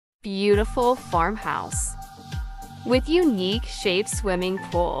beautiful farmhouse with unique shaped swimming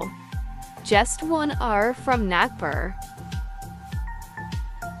pool. Just 1 hour from Nagpur.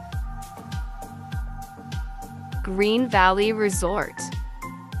 Green Valley Resort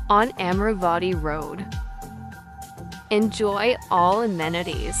on Amravati Road. Enjoy all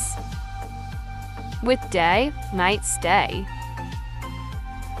amenities with day-night stay.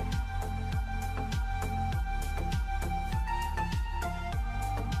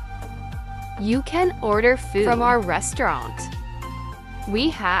 You can order food from our restaurant. We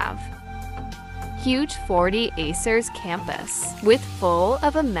have huge 40 acres campus with full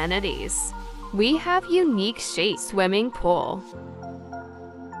of amenities. We have unique shaped swimming pool.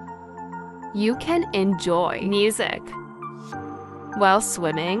 You can enjoy music while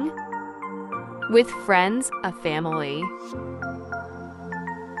swimming with friends, a family.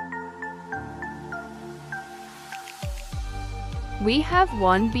 We have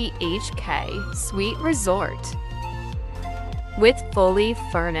 1 BHK suite resort with fully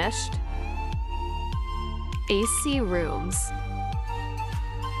furnished AC rooms.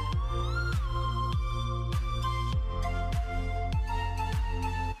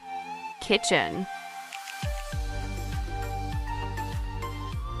 Kitchen.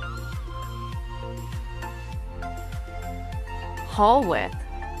 Hall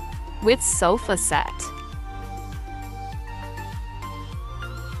with sofa set.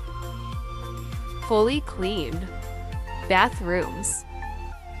 Fully cleaned bathrooms.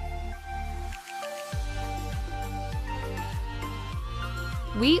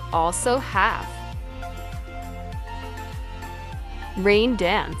 We also have rain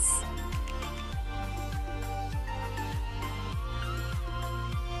dance.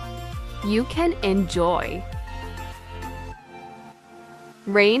 You can enjoy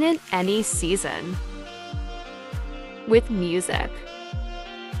rain in any season with music.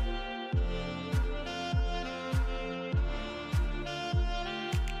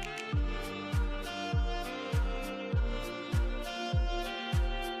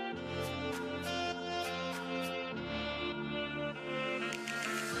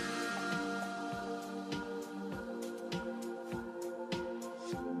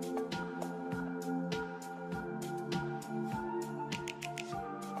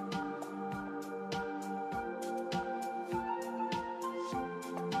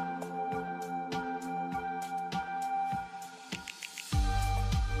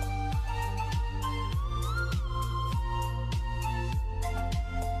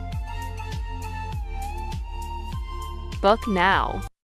 Book now.